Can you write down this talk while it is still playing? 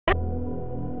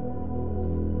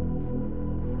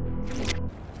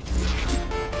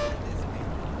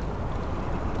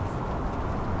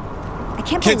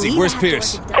can't Kinsey, believe where's I have to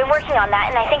Pierce? work Been working on that,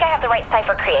 and I think I have the right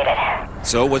cipher created.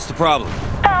 So, what's the problem?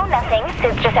 Oh, nothing.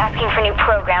 Sid's just asking for new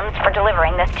programs for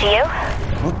delivering this to you.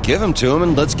 Well, give them to him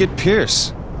and let's get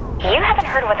Pierce. You haven't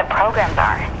heard what the programs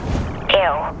are.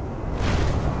 Ew.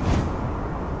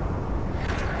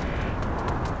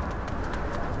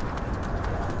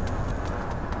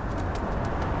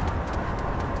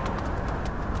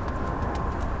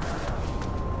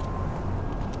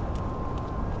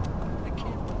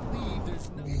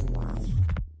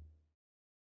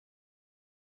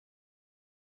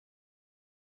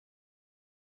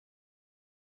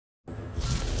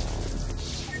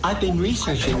 I've been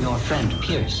researching your friend,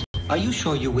 Pierce. Are you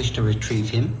sure you wish to retrieve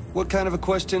him? What kind of a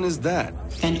question is that?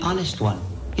 An honest one.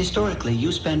 Historically,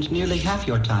 you spend nearly half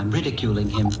your time ridiculing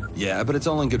him. Yeah, but it's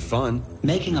all in good fun.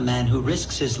 Making a man who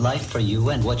risks his life for you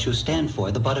and what you stand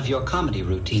for the butt of your comedy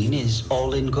routine is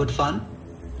all in good fun?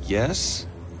 Yes?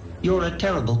 You're a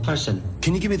terrible person.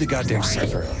 Can you give me the goddamn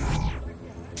cipher?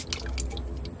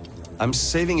 I'm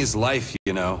saving his life,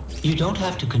 you know. You don't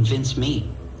have to convince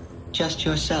me. Just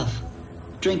yourself.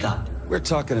 Drink up. We're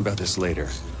talking about this later.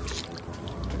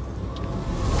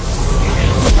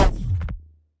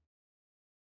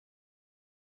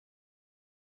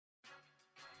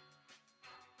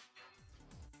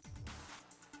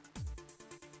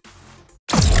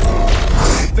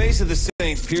 Face of the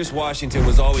Saints, Pierce Washington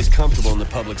was always comfortable in the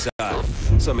public's eye.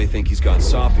 Some may think he's gone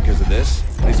soft because of this,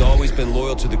 but he's always been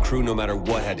loyal to the crew no matter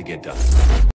what had to get done.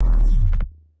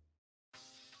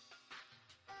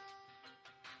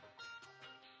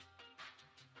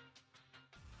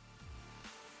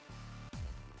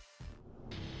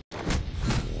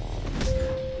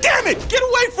 Damn it! Get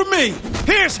away from me!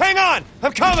 Pierce, hang on!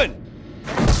 I'm coming!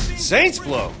 Saints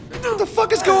Flow? What the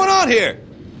fuck is going on here?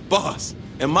 Boss,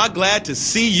 am I glad to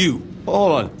see you?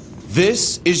 Hold on.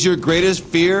 This is your greatest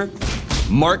fear?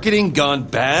 Marketing gone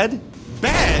bad?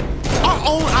 Bad? Our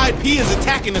own IP is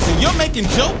attacking us and you're making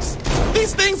jokes?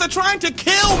 These things are trying to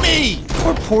kill me!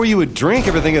 Or pour you a drink,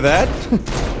 ever think of that?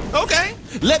 Okay,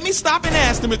 let me stop and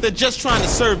ask them if they're just trying to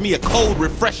serve me a cold,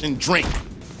 refreshing drink.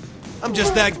 I'm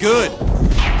just that good.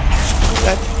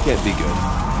 That can't be good.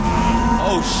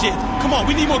 Oh shit, come on,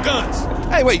 we need more guns.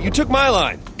 Hey, wait, you took my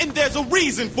line. And there's a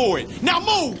reason for it. Now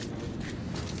move!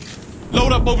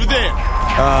 Load up over there.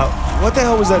 What the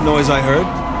hell was that noise I heard?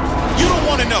 You don't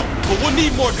want to know, but we'll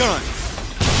need more guns.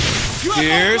 You have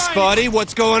Pierce, no buddy,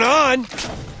 what's going on?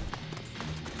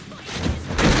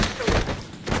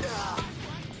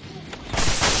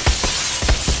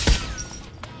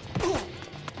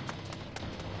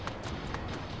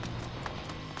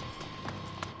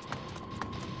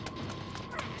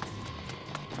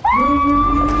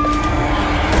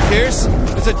 Pierce,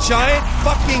 there's a giant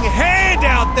fucking hand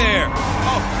out there!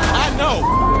 Oh, I know.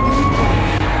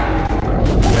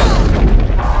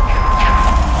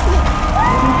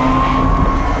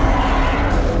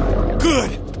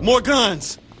 Good! More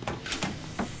guns!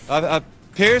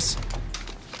 Pierce?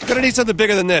 Gonna need something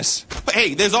bigger than this. But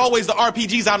hey, there's always the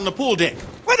RPGs out on the pool deck.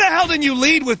 Where the hell didn't you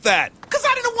lead with that? Because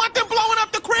I didn't want them blowing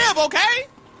up the crib, okay?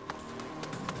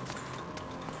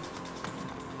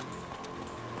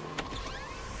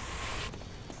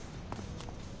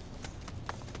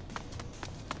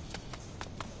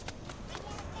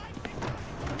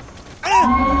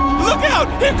 Look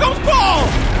out! Here comes Paul!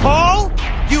 Paul?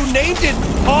 You named it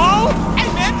Paul?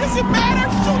 Hey man, does it matter?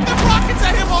 Shoot them rockets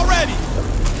at him already!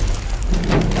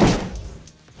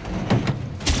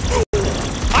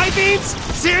 High beams?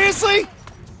 Seriously?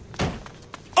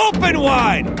 Open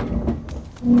wide!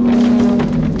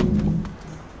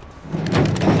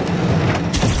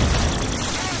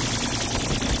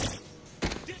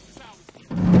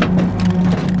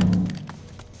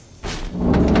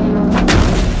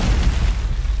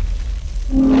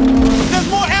 There's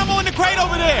more ammo in the crate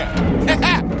over there!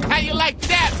 How you like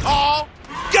that, Paul?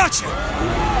 Gotcha!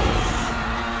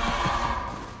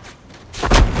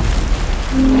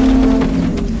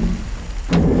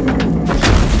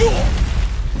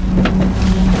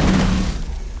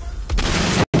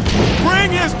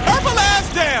 Bring his purple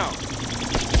ass down!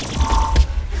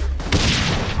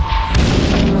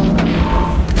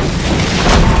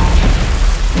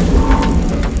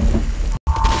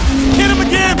 Hit him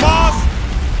again, boss!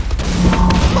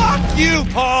 Fuck you,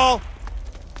 Paul!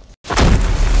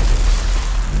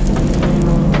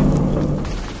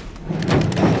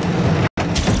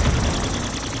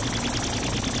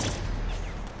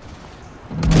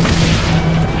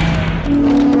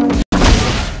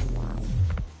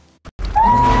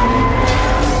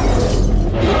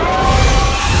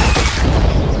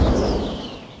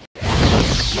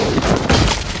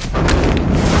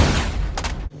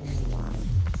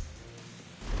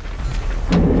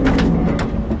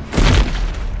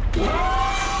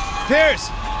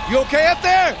 okay up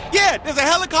there? Yeah, there's a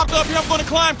helicopter up here I'm gonna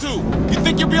climb to. You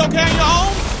think you'll be okay on your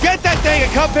own? Get that thing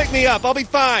and come pick me up. I'll be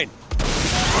fine.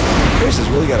 Pierce has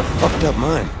really got a fucked up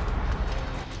mind.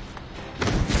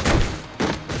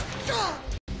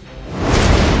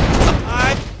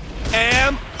 I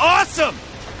am awesome!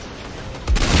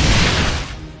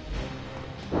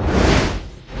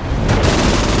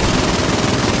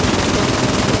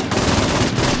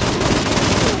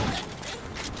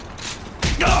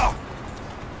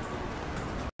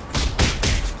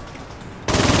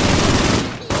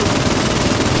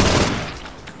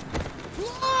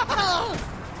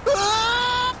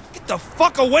 Get the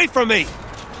fuck away from me!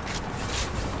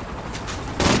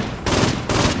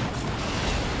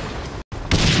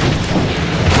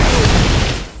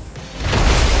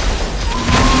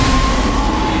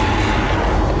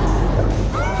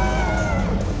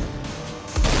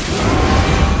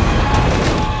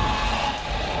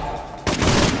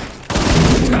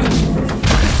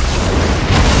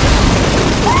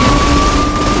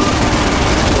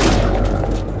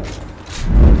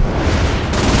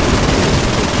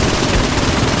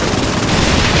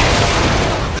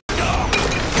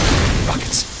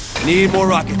 Need more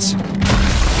rockets.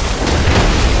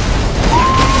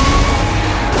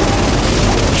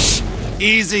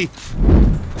 Easy.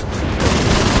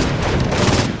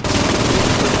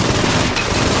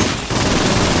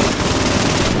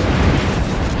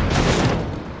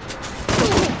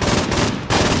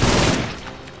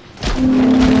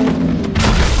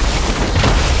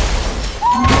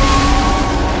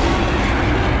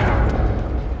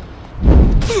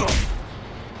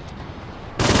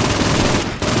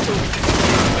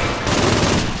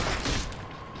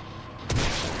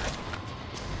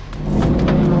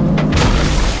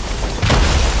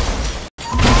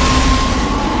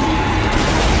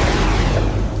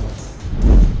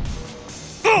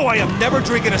 I am never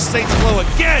drinking a Saints Flow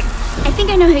again! I think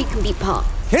I know how you can beat Paul.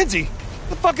 Kenzie,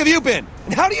 the fuck have you been?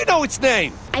 And how do you know its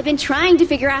name? I've been trying to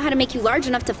figure out how to make you large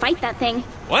enough to fight that thing.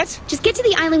 What? Just get to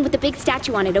the island with the big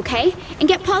statue on it, okay? And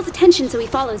get Paul's attention so he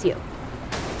follows you.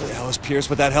 Where the hell is Pierce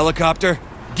with that helicopter?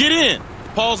 Get in.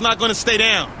 Paul's not gonna stay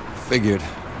down. Figured.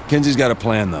 Kenzie's got a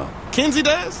plan, though. Kenzie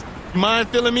does? You mind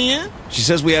filling me in? She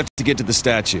says we have to get to the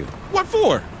statue. What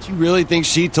for? Do you really think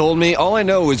she told me? All I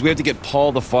know is we have to get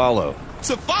Paul to follow.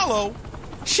 To follow?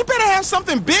 She better have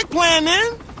something big planned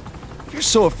then. If you're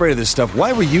so afraid of this stuff,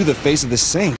 why were you the face of the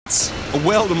Saints?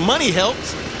 Well, the money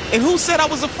helps. And who said I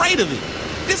was afraid of it?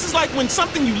 This is like when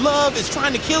something you love is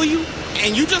trying to kill you,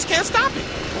 and you just can't stop it.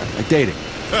 Like dating.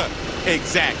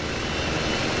 Exactly.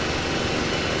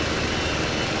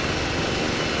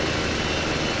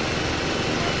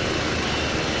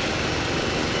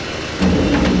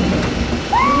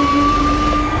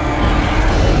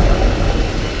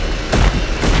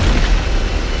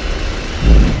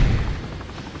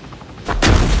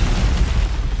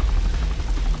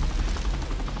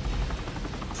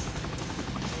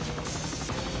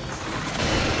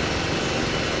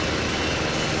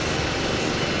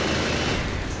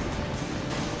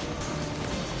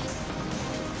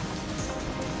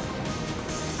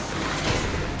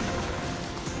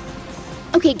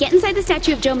 Okay, get inside the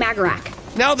statue of Joe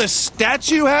Magarac. Now the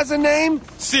statue has a name?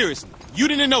 Seriously, you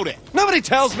didn't know that. Nobody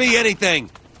tells me anything.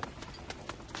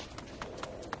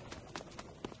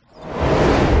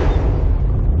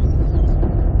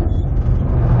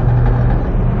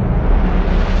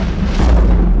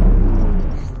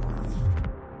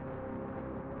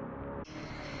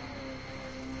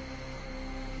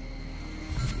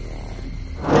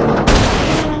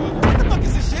 What the fuck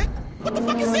is this shit? What the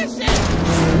fuck is this shit?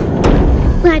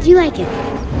 Glad you like it.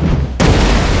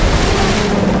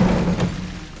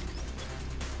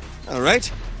 All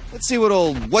right, let's see what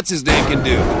old what's-his-name can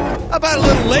do. How about a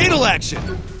little ladle action?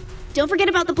 Don't forget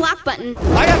about the block button.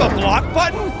 I have a block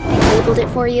button? I labeled it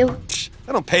for you.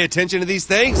 I don't pay attention to these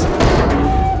things.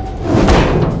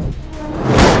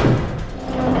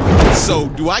 So,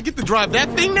 do I get to drive that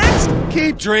thing next?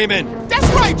 Keep dreaming. That's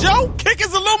right, Joe! Kick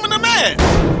his aluminum ass!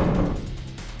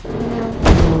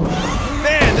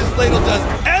 Man, this ladle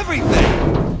does everything!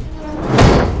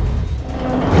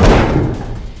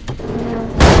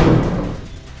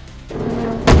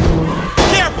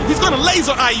 Careful, he's gonna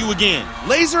laser eye you again!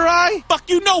 Laser eye? Fuck,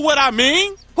 you know what I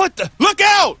mean! What the? Look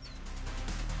out!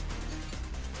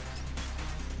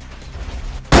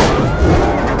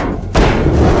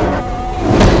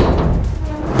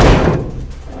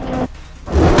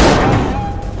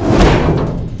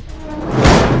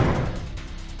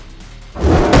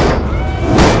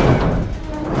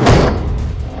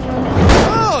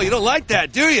 Oh, you don't like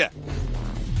that, do you?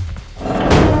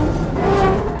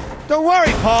 Don't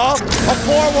worry, Paul. I'll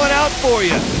pour one out for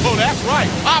you. Oh, that's right.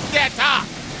 Pop that top.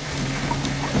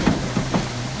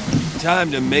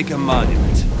 Time to make a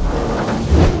monument.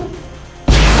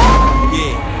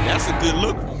 Yeah, that's a good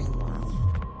look.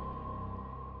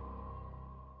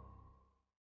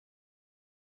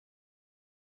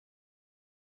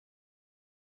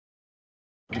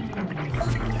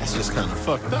 That's just kind of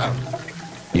fucked up.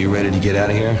 You ready to get out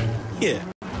of here? Yeah.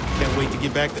 Can't wait to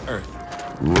get back to Earth.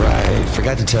 Right.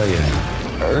 Forgot to tell you.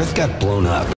 Earth got blown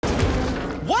up.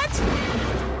 What?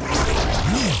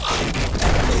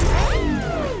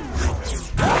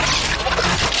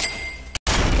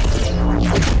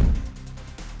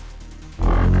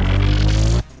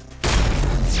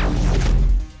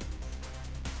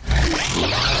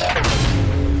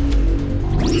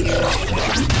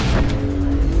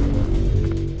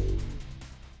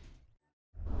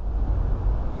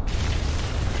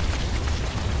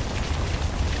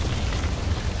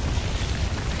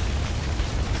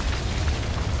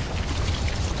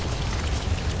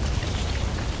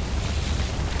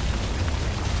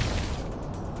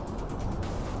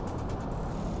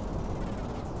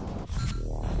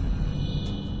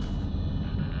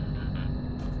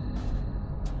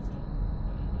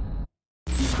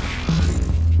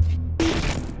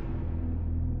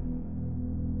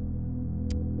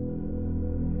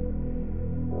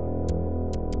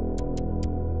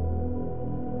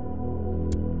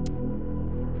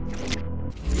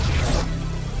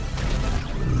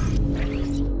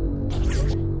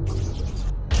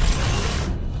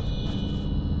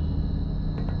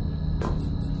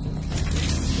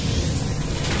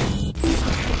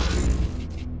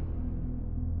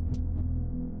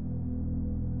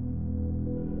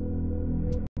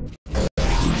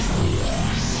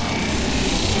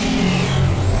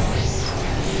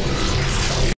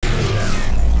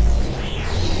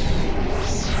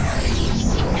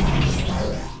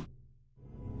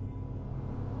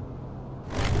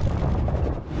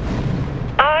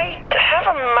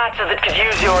 That could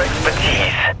use your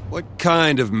expertise. What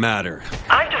kind of matter?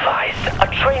 I've devised a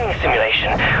training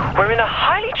simulation wherein a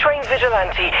highly trained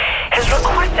vigilante has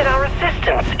requested our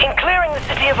assistance in clearing the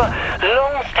city of a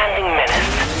long-standing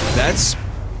menace. That's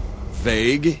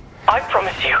vague. I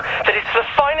promise you that it's the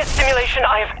finest simulation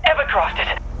I have ever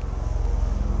crafted.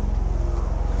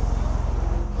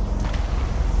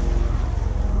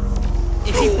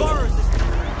 If he borrows this...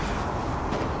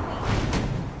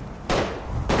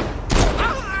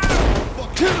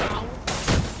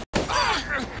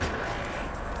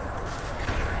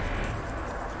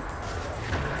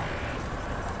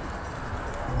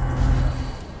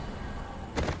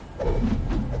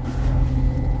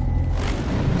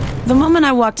 The moment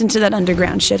I walked into that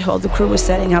underground shithole the crew was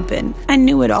setting up in, I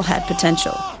knew it all had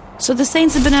potential. So the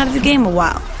Saints had been out of the game a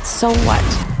while. So what?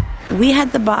 We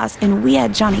had the boss and we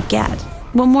had Johnny Gat.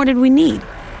 What more did we need?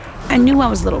 I knew I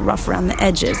was a little rough around the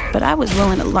edges, but I was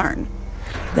willing to learn.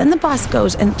 Then the boss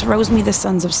goes and throws me the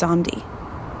Sons of Samdi.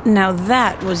 Now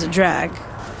that was a drag.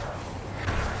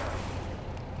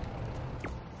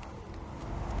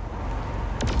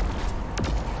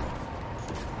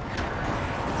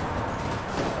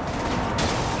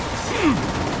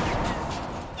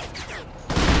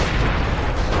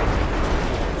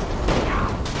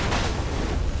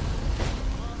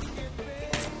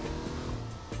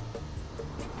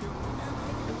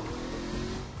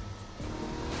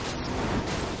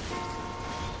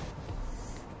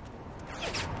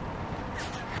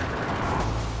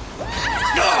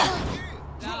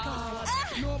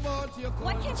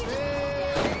 Why can't you just...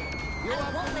 I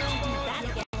won't let you do that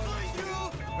again.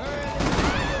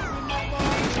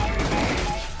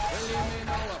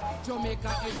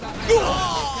 Jamaica is the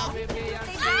Caribbean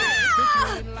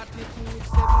between latitude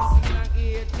 17 and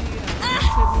 18.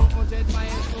 700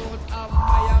 miles north of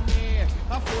Miami.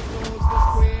 A footnotes the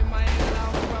square mile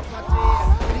of property.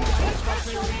 The ice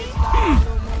operates down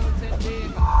the mountain peak.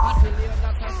 Until you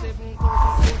got a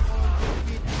 7,800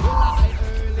 feet. You lie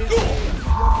early. You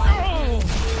might be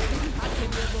until you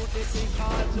go to the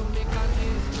called Jamaican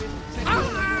history. Second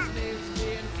slaves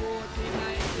in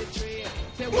 1493.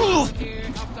 Say one year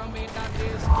after me that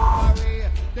discovery.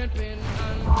 Then pen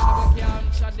and never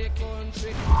capture the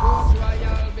country. Rose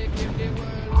Royal became the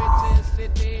world richest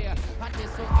city. At the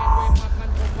second way back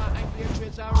and over and the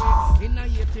treasury. In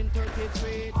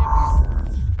 1833.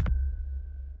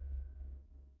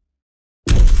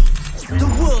 The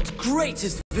world's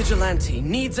greatest vigilante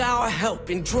needs our help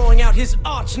in drawing out his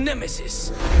arch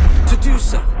nemesis. To do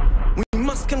so, we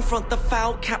must confront the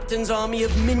foul captain's army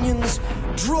of minions,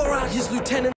 draw out his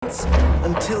lieutenants,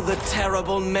 until the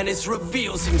terrible menace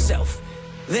reveals himself.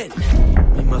 Then,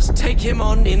 we must take him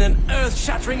on in an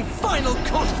earth-shattering final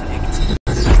conflict.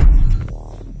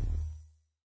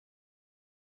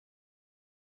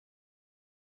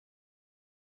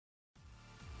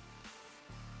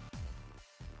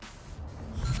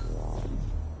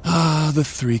 the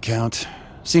 3 count.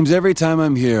 Seems every time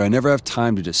I'm here, I never have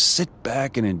time to just sit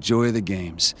back and enjoy the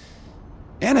games.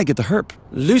 And I get the herp.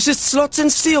 Loosest slots in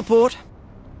Steelport.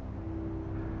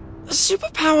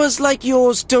 Superpowers like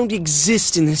yours don't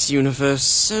exist in this universe,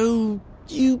 so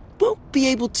you won't be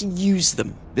able to use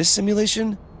them. This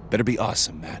simulation better be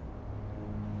awesome, Matt.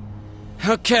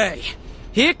 Okay,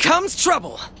 here comes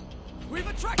trouble. We've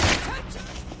attracted attention.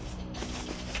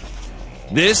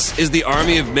 This is the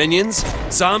army of minions?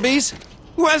 Zombies?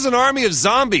 Who has an army of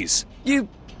zombies? You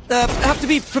have to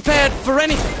be prepared for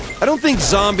anything. I don't think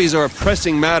zombies are a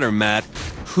pressing matter, Matt.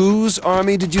 Whose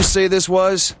army did you say this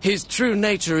was? His true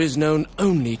nature is known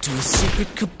only to a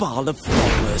secret cabal of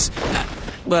followers.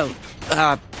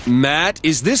 Matt,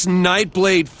 is this Nyte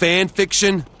Blayde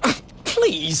fanfiction?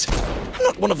 Please. I'm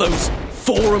not one of those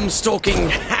forum-stalking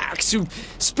hacks who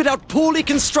spit out poorly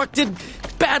constructed,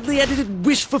 badly edited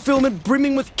wish fulfillment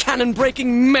brimming with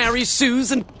cannon-breaking Mary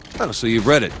Sues and... Oh, so you've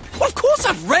read it. Well, of course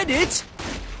I've read it!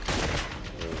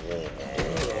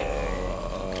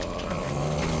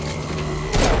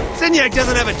 Zinyak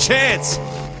doesn't have a chance!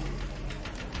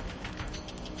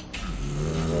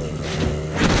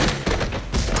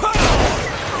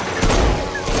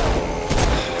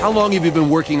 How long have you been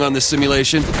working on this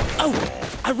simulation? Oh,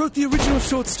 I wrote the original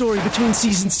short story between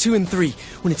seasons 2 and 3,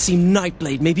 when it seemed Nyte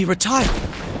Blayde may be retired.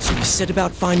 So we set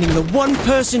about finding the one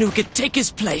person who could take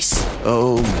his place.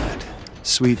 Oh, Matt.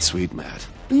 Sweet, sweet Matt.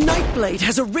 Nyte Blayde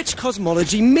has a rich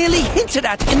cosmology merely hinted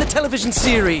at in the television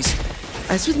series.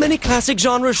 As with many classic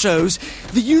genre shows,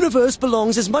 the universe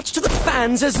belongs as much to the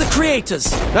fans as the creators.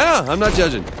 Ah, I'm not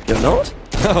judging. You're not?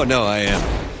 Oh, no, I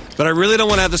am. But I really don't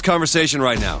want to have this conversation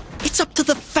right now. It's up to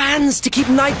the fans to keep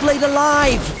Nyte Blayde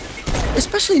alive.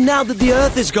 Especially now that the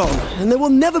Earth is gone, and there will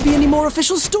never be any more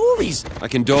official stories. My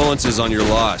condolences on your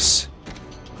loss.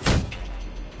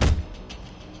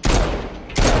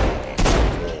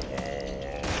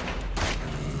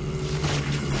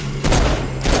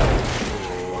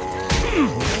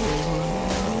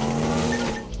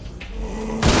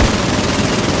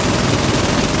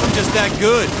 I'm just that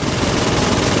good.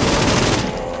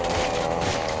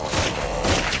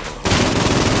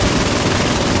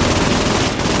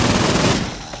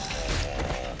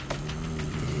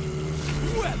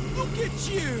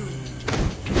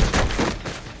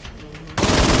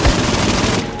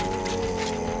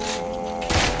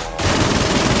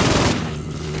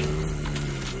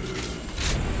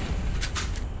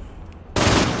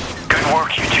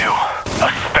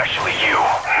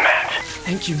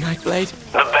 Thank you, Nyte Blayde.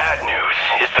 The bad news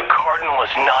is the Cardinal is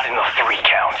not in the 3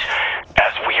 count,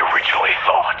 as we originally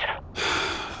thought.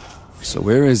 So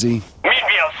where is he? Meet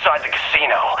me outside the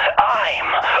casino. I'm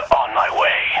on my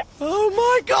way. Oh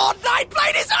my god, Nyte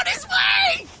Blayde is on his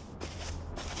way!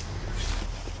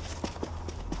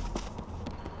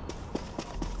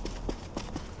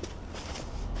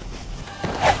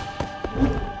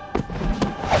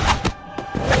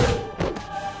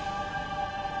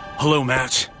 Hello,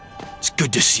 Matt. It's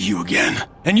good to see you again.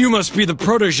 And you must be the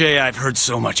protege I've heard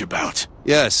so much about.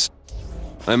 Yes,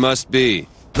 I must be.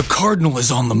 The Cardinal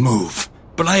is on the move,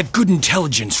 but I have good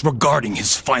intelligence regarding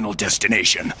his final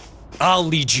destination. I'll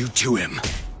lead you to him.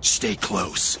 Stay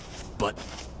close, but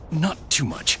not too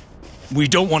much. We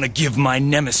don't want to give my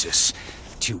nemesis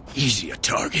too easy a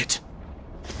target.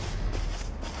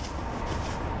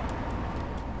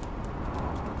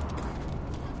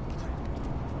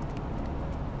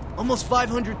 Almost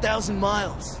 500,000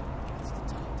 miles.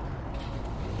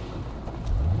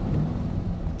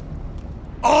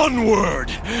 Onward!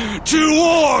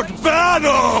 Toward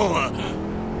battle!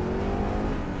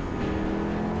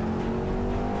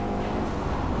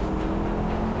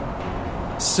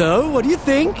 So, what do you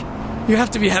think? You have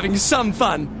to be having some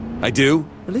fun. I do?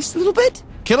 At least a little bit?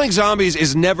 Killing zombies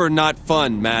is never not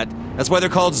fun, Matt. That's why they're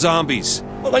called zombies.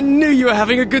 Well, I knew you were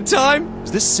having a good time.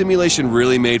 Is this simulation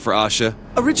really made for Asha?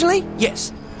 Originally,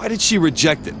 yes. Why did she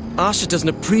reject it? Asha doesn't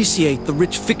appreciate the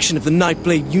rich fiction of the Nyte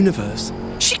Blayde universe.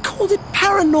 She called it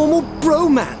paranormal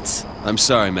bromance. I'm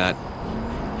sorry, Matt.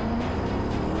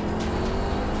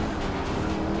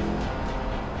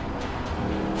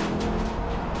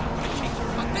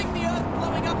 I think the Earth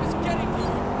blowing up is getting you.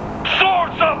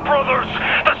 Swords up, brothers!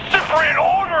 The Cyprian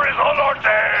Order is on our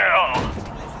tail!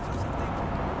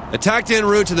 Attacked en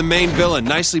route to the main villain.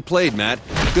 Nicely played, Matt.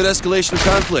 Good escalation of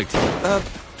conflict.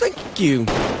 Thank you.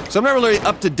 So I'm not really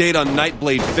up to date on Nyte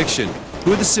Blayde fiction.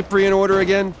 Who are the Cyprian Order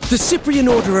again? The Cyprian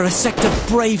Order are a sect of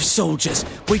brave soldiers,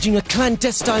 waging a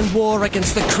clandestine war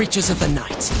against the creatures of the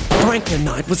night. Franklin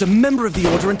Knight was a member of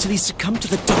the Order until he succumbed to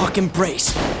the dark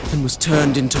embrace, and was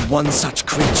turned into one such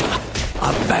creature.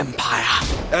 a vampire.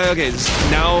 Okay,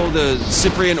 now the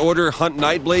Cyprian Order hunt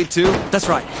Nyte Blayde too? That's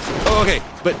right. Oh, okay,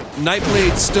 but Nyte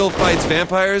Blayde still fights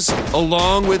vampires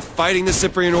along with fighting the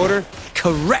Cyprian Order?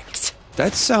 Correct.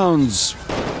 That sounds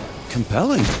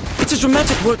compelling. It's a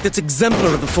dramatic work that's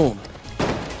exemplar of the form.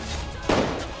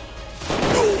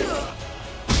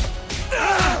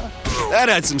 That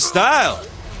had some style.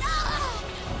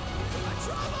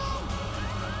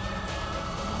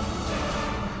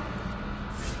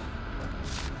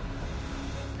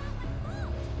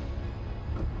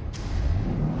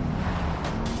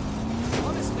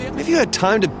 Have you had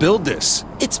time to build this?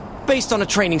 It's based on a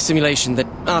training simulation that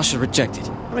Asha rejected.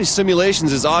 How many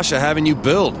simulations is Asha having you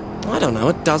build? I don't know,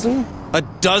 a dozen? A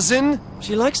dozen?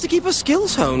 She likes to keep her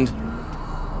skills honed.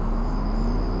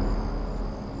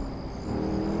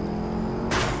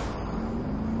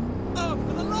 Oh,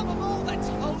 for the love of all that's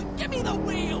holy, give me the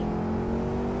wheel!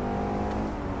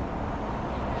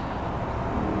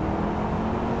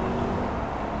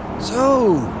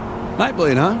 So, Nyte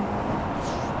Blayde, huh?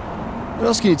 What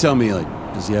else can you tell me? Like,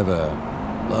 does he have a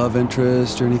love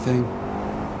interest or anything?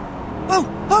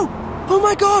 Oh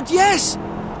my god, yes!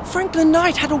 Franklin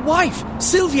Knight had a wife,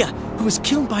 Sylvia, who was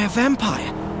killed by a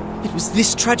vampire. It was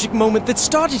this tragic moment that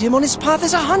started him on his path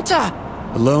as a hunter.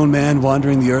 A lone man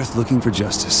wandering the earth looking for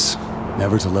justice,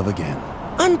 never to love again.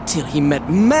 Until he met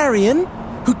Marion,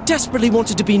 who desperately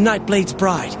wanted to be Nyte Blayde's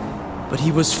bride. But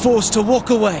he was forced to walk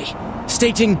away,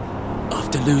 stating,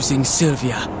 "After losing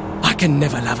Sylvia, I can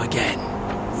never love again."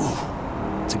 Ooh,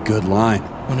 it's a good line.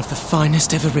 One of the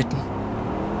finest ever written.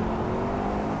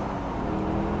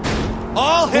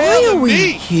 All Why hail are to we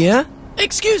me! here?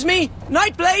 Excuse me,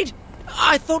 Nyte Blayde?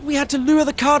 I thought we had to lure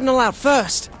the Cardinal out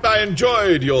first. I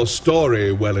enjoyed your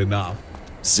story well enough.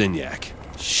 Zinyak.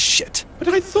 Shit. But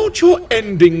I thought your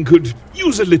ending could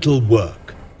use a little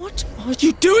work. What are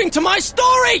you doing to my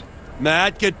story?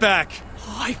 Matt, get back.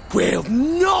 I will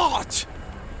not!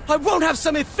 I won't have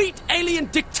some effete alien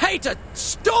dictator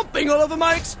stomping all over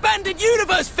my expanded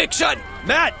universe fiction!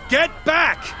 Matt, get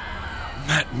back!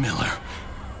 Matt Miller,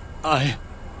 I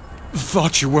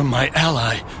thought you were my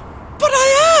ally. But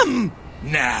I am!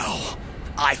 Now,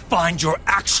 I find you're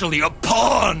actually a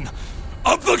pawn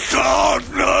of the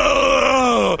Cardinal!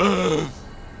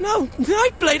 No,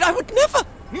 Nyte Blayde, I would never...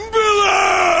 Miller!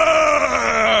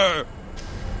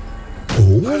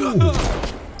 Oh,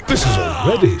 this is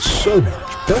already so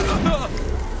much better.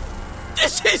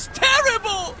 This is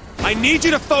terrible! I need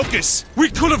you to focus! We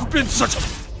could have been such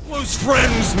close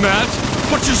friends, Matt,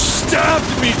 but you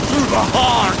stabbed me through the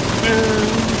heart!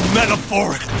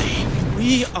 Metaphorically.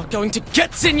 We are going to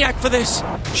get Zinyak for this!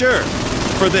 Sure,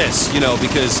 for this,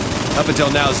 because up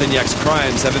until now Zinyak's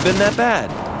crimes haven't been that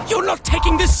bad. You're not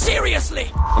taking this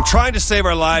seriously! I'm trying to save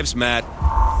our lives, Matt.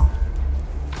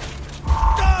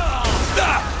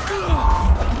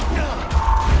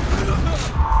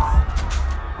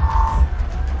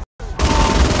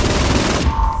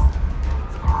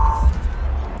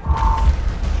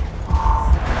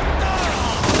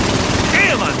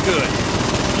 Damn, I'm good!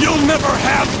 You'll never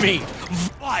have me,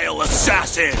 vile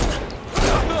assassin!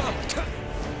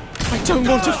 I don't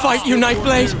want to fight you, Nyte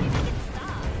Blayde.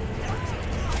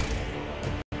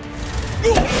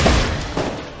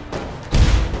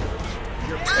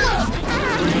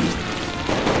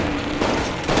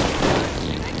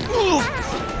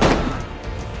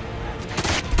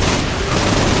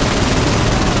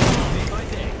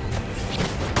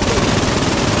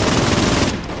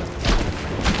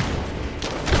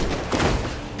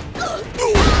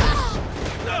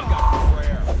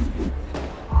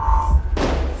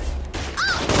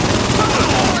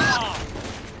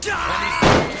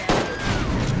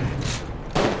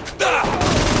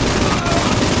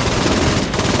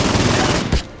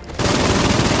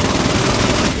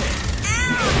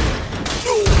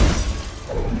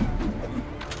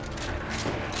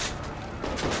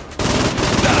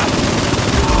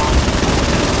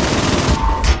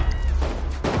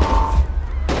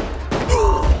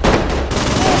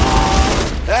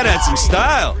 That had some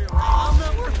style.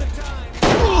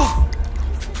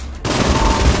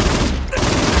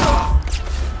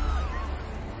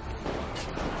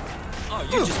 Oh,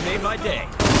 you just made my day.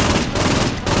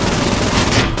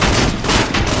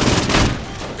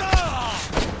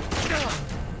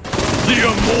 The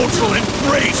immortal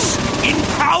embrace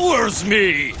empowers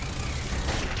me!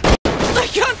 I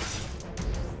can't...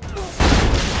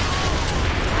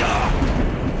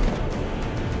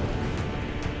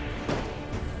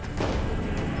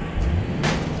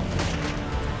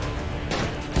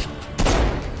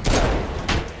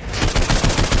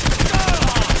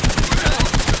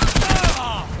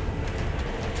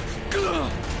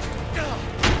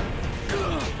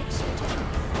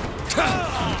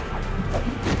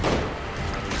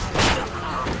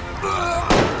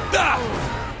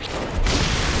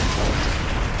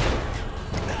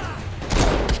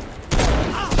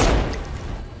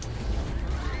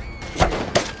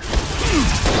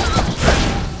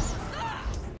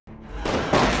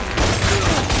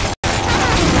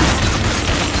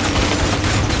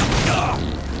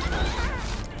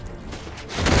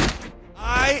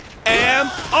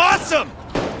 him!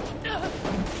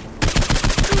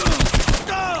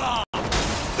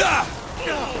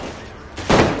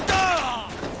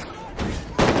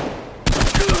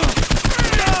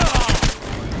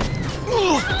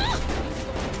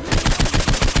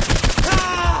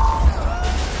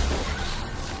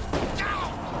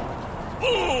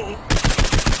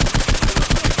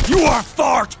 You are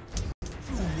far too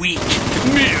weak,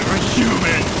 mere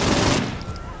human!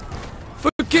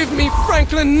 Forgive me,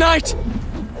 Franklin Knight!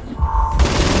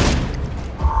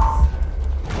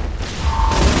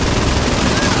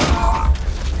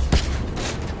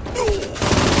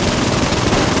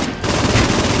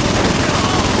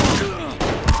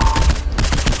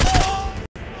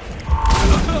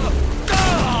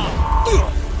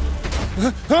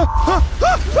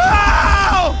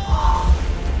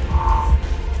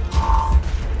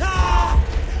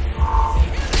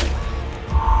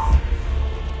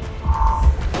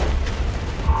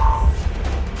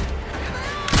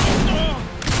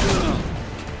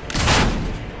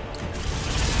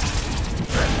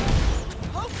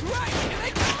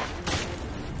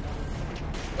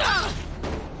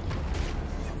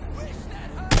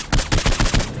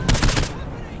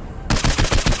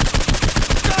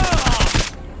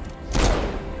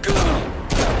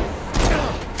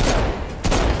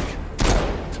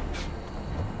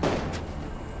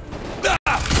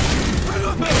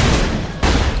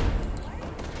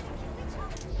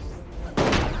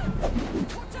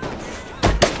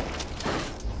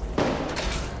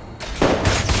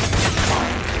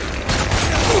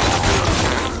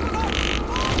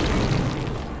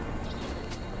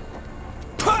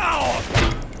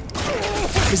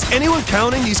 Is anyone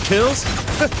counting these kills?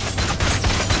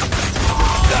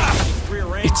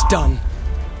 It's done.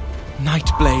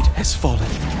 Nyte Blayde has fallen.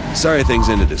 Sorry things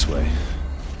ended this way.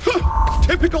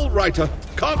 Typical writer.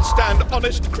 Can't stand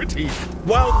honest critique.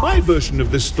 While my version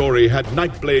of this story had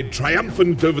Nyte Blayde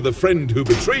triumphant over the friend who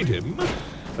betrayed him,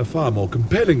 a far more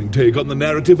compelling take on the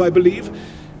narrative, I believe.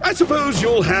 I suppose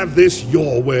you'll have this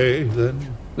your way,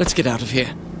 then. Let's get out of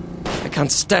here. I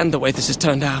can't stand the way this has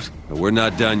turned out. But we're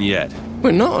not done yet.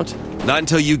 We're not. Not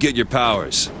until you get your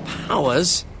powers.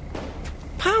 Powers?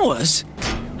 Powers?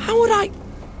 How would I... You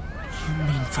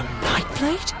mean from Nyte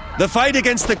Blayde? The fight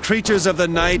against the creatures of the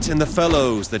night and the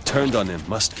fellows that turned on him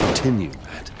must continue,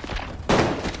 Matt.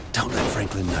 Don't let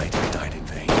Franklin Knight have died in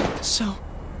vain. So,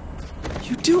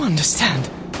 you do understand.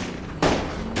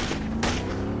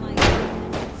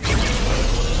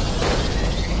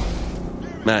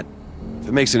 Matt, if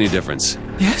it makes any difference.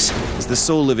 Yes? As the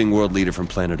sole living world leader from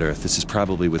planet Earth, this is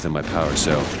probably within my power,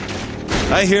 so...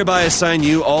 I hereby assign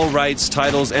you all rights,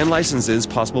 titles, and licenses,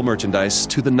 possible merchandise,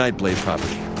 to the Nyte Blayde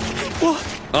property. What?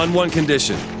 On one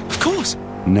condition. Of course.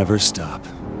 Never stop.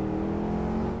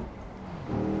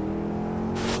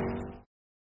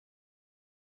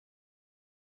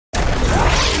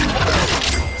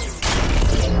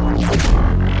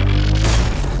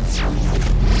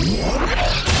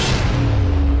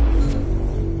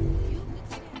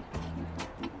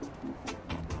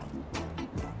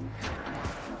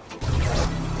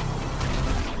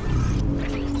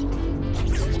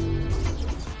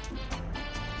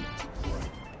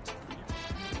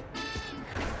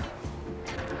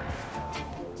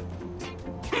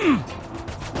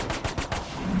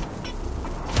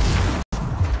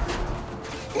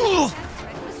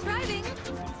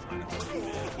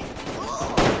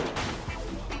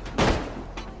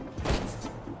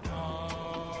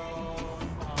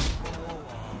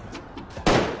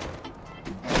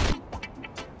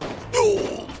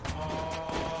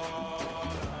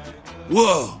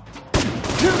 Whoa!